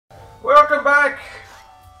Welcome back!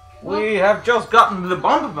 We have just gotten the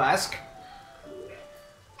bomb mask.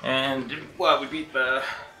 And, well, we beat the...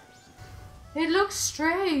 It looks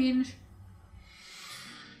strange.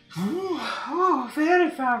 Oh, fairy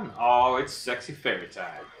fountain. Oh, it's sexy fairy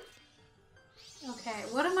time. Okay,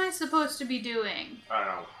 what am I supposed to be doing? I don't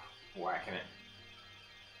know. Whacking it.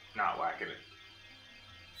 Not whacking it.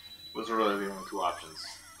 Those are really the only two options.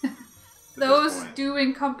 Those do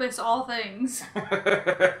encompass all things.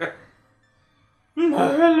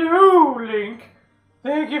 Hello, Link.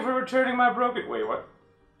 Thank you for returning my broken... Wait, what?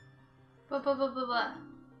 Blah.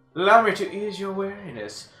 Allow me to ease your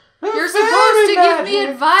weariness. You're supposed to give me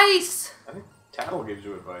advice. I think Tattle gives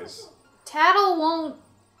you advice. Tattle won't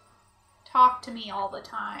talk to me all the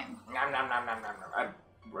time. Nom nom nom nom nom nom.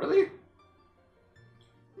 Really?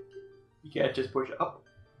 You can't just push up.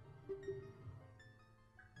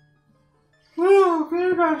 Oh,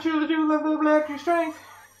 Paragon surely do level up your strength.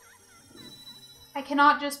 I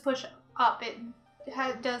cannot just push up. It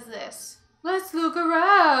does this. Let's look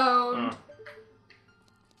around.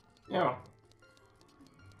 Yeah.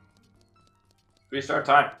 Restart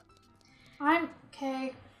time. I'm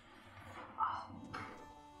okay.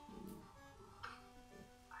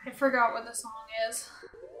 I forgot what the song is.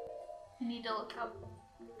 I need to look up.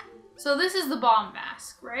 So this is the bomb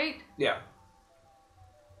mask, right? Yeah.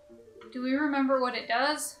 Do we remember what it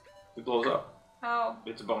does? It blows up. Oh.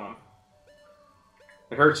 It's a bomb.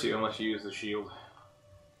 It hurts you unless you use the shield.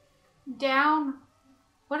 Down.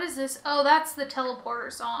 What is this? Oh, that's the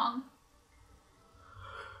teleporter song.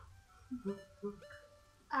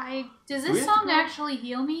 Does this song actually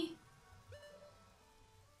heal me?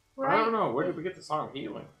 Right? I don't know. Where did we get the song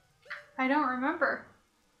healing? I don't remember.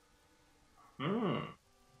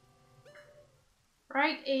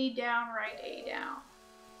 Right A down, right A down.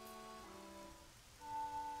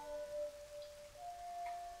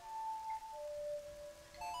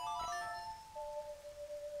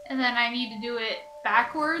 And then I need to do it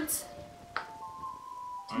backwards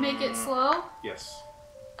to make it slow? Yes.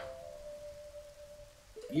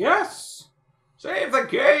 Yes! Save the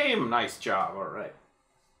game! Nice job, alright.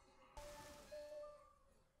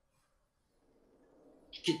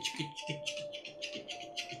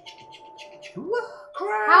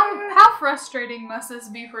 How frustrating must this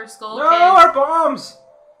be for Skull No, Kid? our bombs!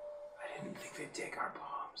 I didn't think they'd take our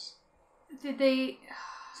bombs. Did they...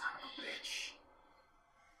 Son of a bitch.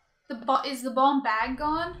 Is the bomb bag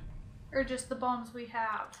gone? Or just the bombs we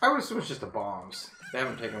have? I would assume it's just the bombs. They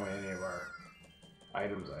haven't taken away any of our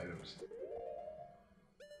items.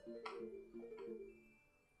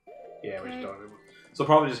 Yeah, Okay. we just don't. So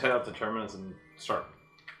probably just head up to Terminus and start.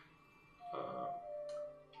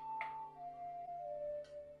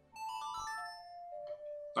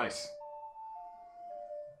 Nice.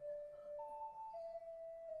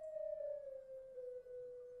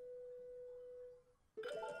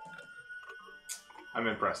 I'm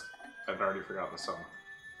impressed. I'd already forgotten the song.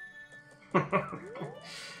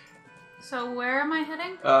 So where am I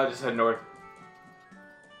heading? Just head north.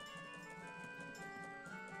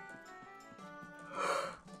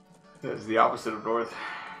 It's the opposite of north.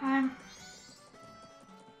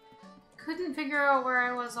 Couldn't figure out where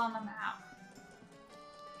I was on the map.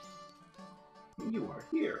 You are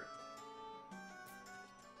here.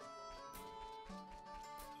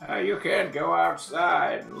 You can't go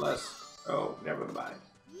outside unless... Oh, never mind.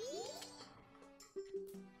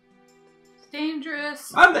 It's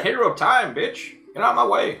dangerous. I'm the hero of time, bitch. Get out of my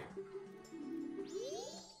way.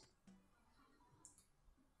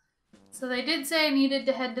 So they did say I needed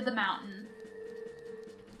to head to the mountain.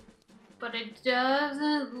 But it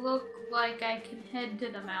doesn't look like I can head to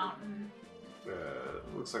the mountain.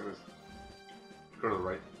 Looks like this. Go to the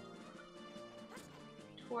right.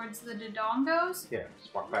 Towards the Dodongos? Yeah,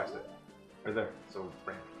 just walk past it. Right there. So,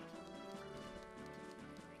 ramp.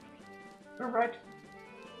 Go right.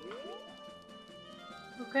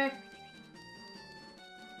 Okay.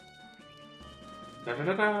 Da da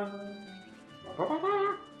da da.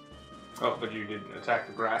 Oh, but you didn't attack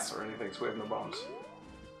the grass or anything, so we have no bombs.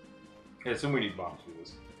 I assume we need bombs for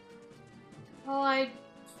this. Well,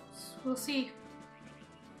 we'll see.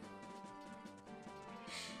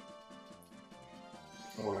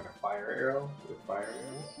 More like a fire arrow with fire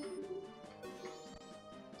arrows.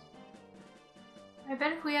 I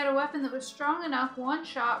bet if we had a weapon that was strong enough, one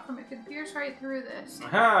shot from it could pierce right through this.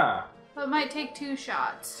 Aha! But it might take 2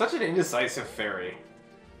 shots. Such an indecisive fairy.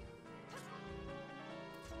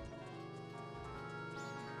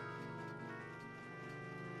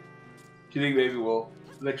 Do you think maybe we'll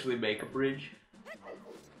eventually make a bridge?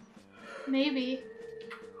 Maybe.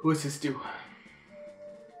 What's this do?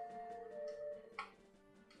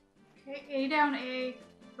 Okay, A down A,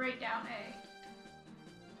 right down A.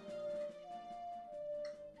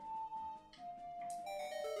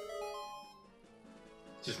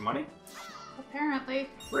 Just money? Apparently.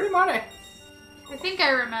 Free money! I think I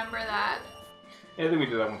remember that. Yeah, I think we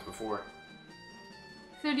did that once before.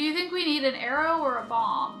 So do you think we need an arrow or a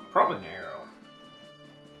bomb? Probably an arrow.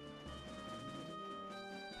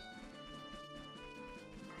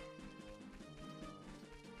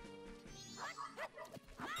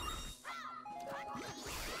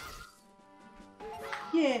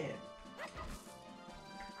 Yeah.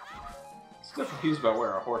 Still confused about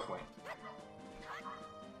where our horse went.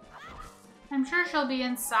 I'm sure she'll be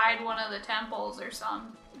inside one of the temples or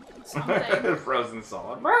something. Frozen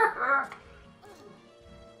solid.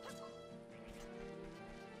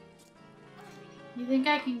 You think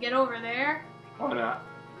I can get over there? Why not?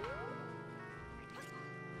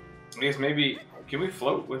 I guess maybe... Can we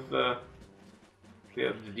float with the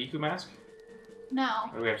Deku mask? No.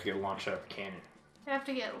 Or do we have to get launched out of the cannon? You have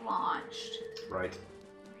to get launched. Right.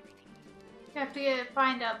 You have to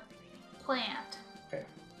find a plant. Okay.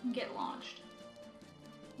 And get launched.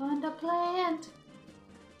 Find a plant.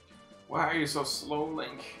 Why are you so slow,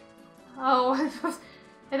 Link? Oh,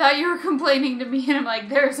 I thought you were complaining to me, and I'm like,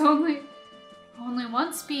 there's only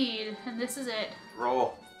one speed, and this is it.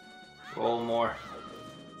 Roll. Roll more.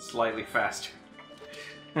 Slightly faster.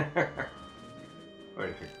 Wait,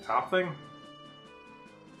 the top thing?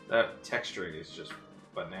 That texturing is just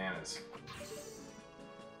bananas.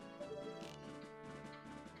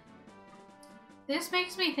 This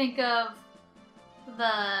makes me think of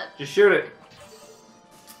the... Just shoot it!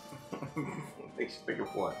 Makes you think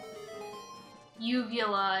of what?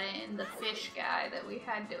 Uvula and the fish guy that we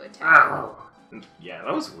had to attack. Ow. Yeah,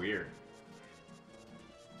 that was weird.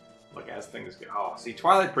 Look, as things go. Oh, see,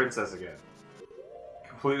 Twilight Princess again.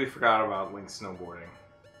 Completely forgot about Link snowboarding.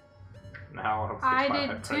 Now I Twilight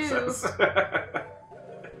did Princess. too.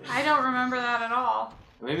 I don't remember that at all.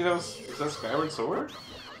 Maybe that was that Skyward Sword?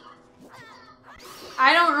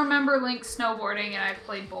 I don't remember Link snowboarding, and I've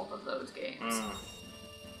played both of those games.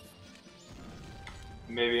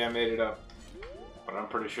 Maybe I made it up, but I'm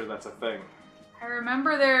pretty sure that's a thing. I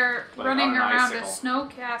remember they're Like running on an around a icicle. snow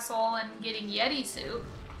castle and getting Yeti soup.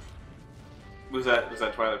 Was that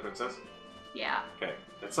Twilight Princess? Yeah. Okay.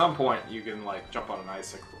 At some point, you can like jump on an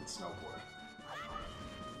icicle and snowboard.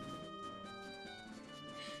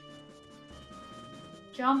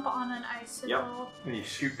 Jump on an icicle. Yep. And you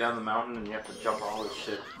shoot down the mountain, and you have to jump all this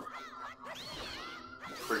shit.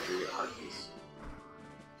 Pretty sure you get a heart piece.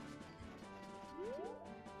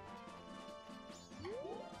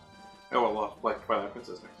 Oh well, we'll have to play Twilight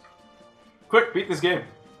Princess next. Quick, beat this game.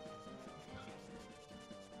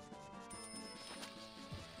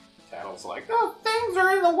 Tattle's like, those things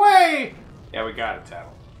are in the way! Yeah, we got it,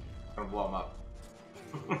 Tattle. I'm gonna blow them up.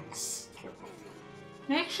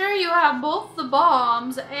 Make sure you have both the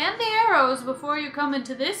bombs and the arrows before you come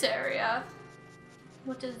into this area.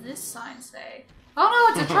 What does this sign say?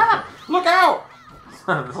 Oh no, it's a trap! Look out! This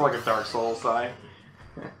is like a Dark Souls sign.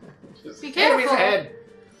 Just Be careful! Enemy's ahead!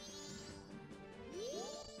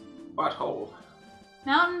 Butthole.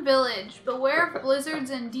 Mountain Village. Beware of blizzards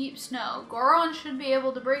and deep snow. Goron should be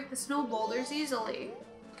able to break the snow boulders easily.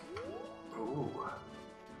 Ooh.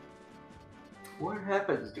 What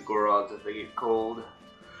happens to Gorons if they get cold?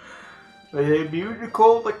 Are they immune to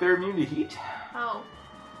cold like they're immune to heat? Oh.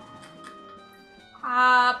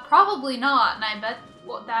 Probably not, and I bet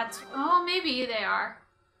that's... Oh, maybe they are.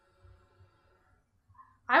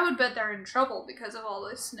 I would bet they're in trouble because of all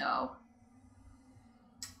this snow.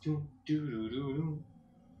 Do, do, do, do,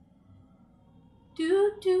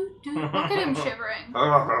 Do, do, do. Look at him shivering.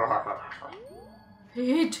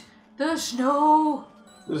 Hit the snow!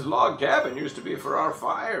 This log cabin used to be for our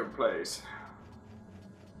fireplace.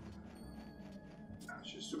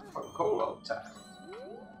 It's just super fucking cold all the time.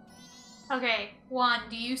 Okay, 1.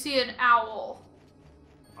 Do you see an owl?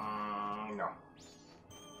 No.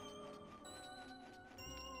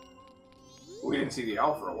 We didn't see the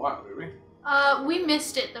owl for a while, did we? We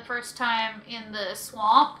missed it the first time in the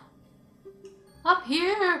swamp. Up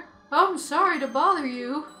here! I'm sorry to bother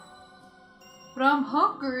you, but I'm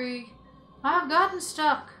hungry. I've gotten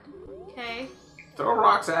stuck. Okay. Throw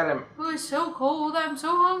rocks at him. Oh, it's so cold. I'm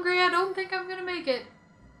so hungry. I don't think I'm gonna make it.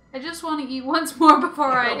 I just want to eat once more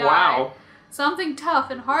before I die. Wow. Something tough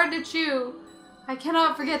and hard to chew. I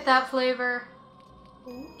cannot forget that flavor.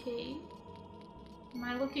 Okay. Am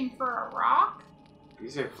I looking for a rock? You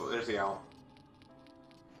say there's the owl.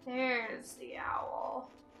 There's the owl.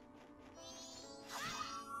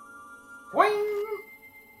 Boing!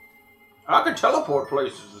 I can teleport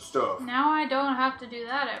places and stuff. Now I don't have to do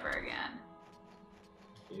that ever again.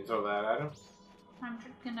 Can you throw that at him? I'm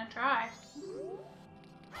gonna try.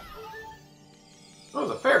 Oh,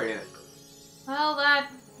 there's a fairy in it. Well, that...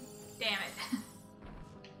 Damn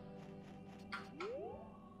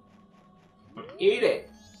it. Eat it!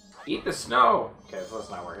 Eat the snow! Okay, so that's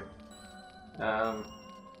not working. I'll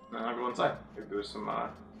go inside. Maybe there's some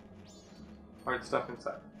hard stuff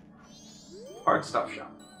inside. Hard stuff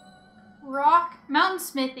shop. Rock, mountain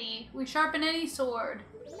smithy. We sharpen any sword.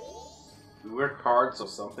 We work hard, so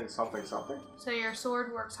something, something, something. So your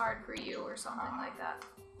sword works hard for you, or something like that.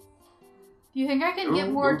 Do you think I can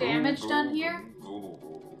get more damage done here?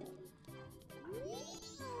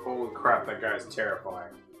 Holy crap, that guy's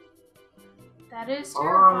terrifying. That is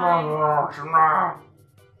terrifying.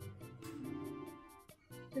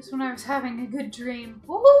 Just when I was having a good dream.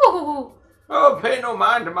 Ooh! Oh, pay no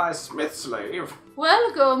mind to my smith slave.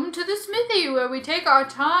 Welcome to the smithy, where we take our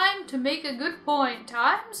time to make a good point.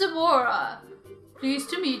 I'm Majora. Pleased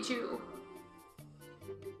to meet you.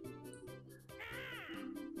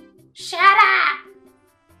 Shut up!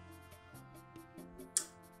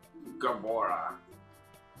 Gamora.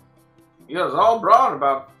 He was all broad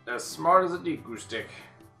about as smart as a deku stick.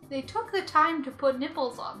 They took the time to put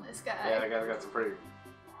nipples on this guy. Yeah, that guy's got some pretty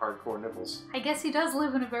hardcore nipples. I guess he does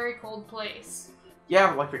live in a very cold place. Yeah,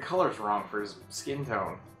 but like the color's wrong for his skin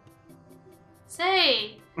tone.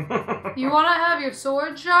 Say, you want to have your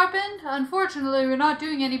sword sharpened? Unfortunately, we're not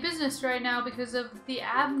doing any business right now because of the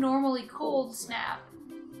abnormally cold snap.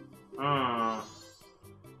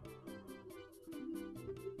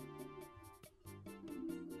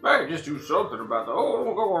 Hey, just do something about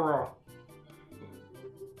the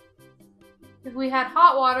If we had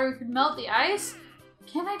hot water, we could melt the ice.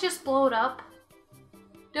 Can't I just blow it up?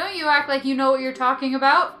 Don't you act like you know what you're talking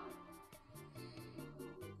about.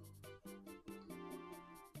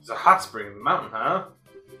 It's a hot spring in the mountain, huh?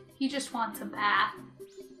 He just wants a bath.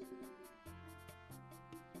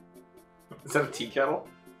 Is that a tea kettle?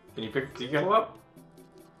 Can you pick the tea kettle up?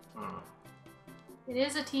 It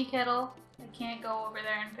is a tea kettle. I can't go over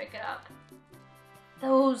there and pick it up.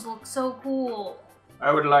 Those look so cool.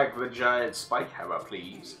 I would like the giant spike hammer,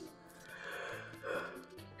 please.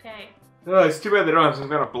 Okay. Oh, it's too bad they don't have some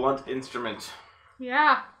kind of blunt instrument.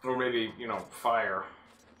 Yeah. Or maybe, you know, fire.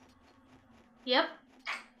 Yep.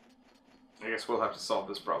 I guess we'll have to solve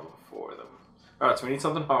this problem for them. Alright, so we need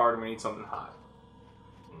something hard and we need something hot.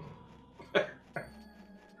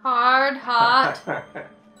 Hard, hot.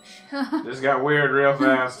 This got weird real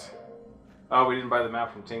fast. Oh, we didn't buy the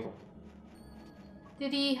map from Tingle.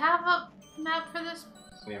 Did he have a map for this?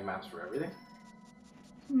 Doesn't he have maps for everything?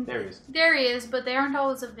 There he is. There he is, but they aren't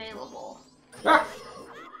always available. Ah!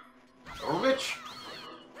 Oh, bitch!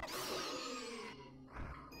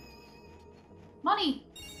 Money!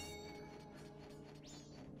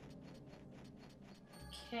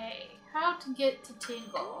 Okay, how to get to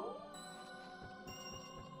Tingle?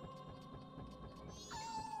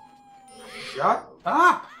 Shut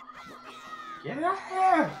up! Get out of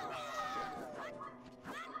here!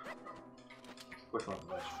 Which one's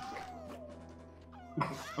the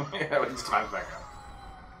yeah, it's time back up.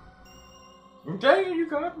 Dang, you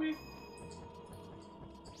got me!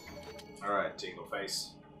 Alright, Tingle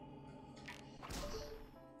Face.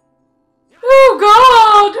 Oh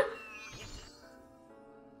God!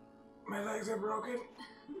 My legs are broken.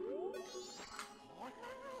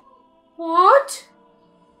 What?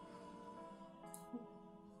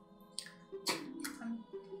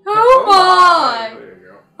 Oh my! There you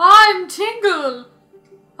go. I'm Tingle!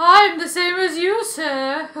 I'm the same as you,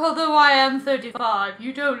 sir. Although I am 35,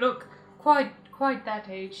 you don't look quite that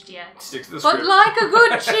aged yet. Stick to the But script. like a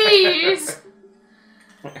good cheese!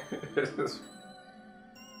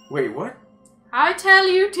 Wait, what? I tell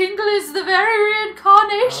you, Tingle is the very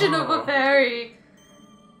reincarnation of a fairy.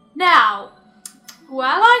 Now,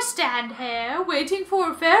 while I stand here waiting for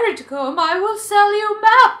a fairy to come, I will sell you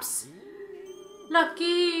maps.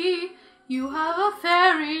 Lucky, you have a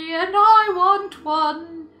fairy and I want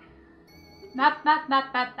one. Map, map,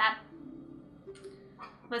 map, map, map.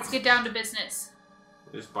 Let's get down to business.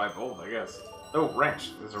 Just buy both, I guess. Oh,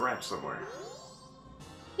 ranch. There's a ranch somewhere.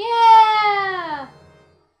 Yeah!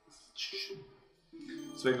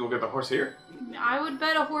 So maybe we'll get the horse here? I would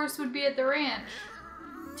bet a horse would be at the ranch.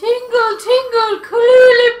 Tingle, tingle,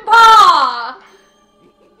 kulimpa!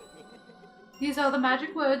 These are the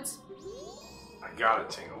magic words. I got it,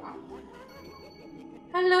 Tingle.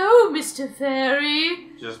 Hello, Mr.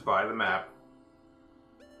 Fairy. Just buy the map.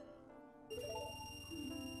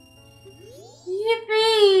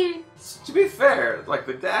 Yippee! To be fair, like,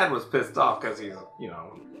 the dad was pissed off because he's, you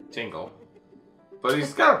know, Tingle. But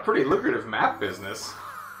he's got a pretty lucrative map business.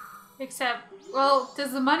 Except, well,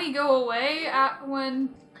 does the money go away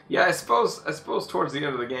when... Yeah, I suppose towards the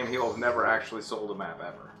end of the game he'll have never actually sold a map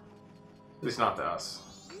ever. At least not to us.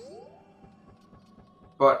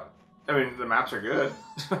 But, I mean, the maps are good.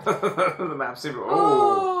 The maps seem to...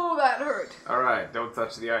 Oh, that hurt. Alright, don't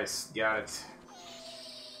touch the ice. Got it.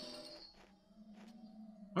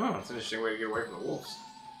 Oh, that's an interesting way to get away from the wolves.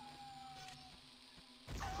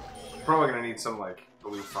 Probably gonna need some, like,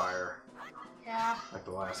 blue fire. Yeah. Like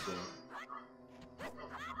the last game.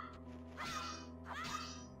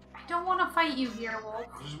 I don't want to fight you here, Wolf.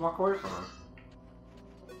 Just walk away from him.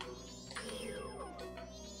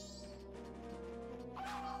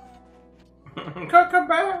 Come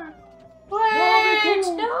back! Wait!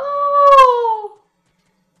 Cool. No!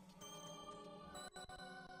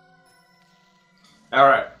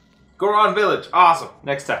 Alright. Goron Village. Awesome.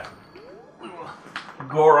 Next time.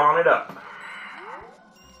 Goron it up.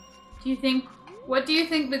 What do you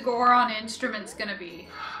think the Goron instrument's gonna be?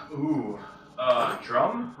 Ooh.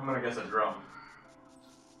 Drum? I'm gonna guess a drum.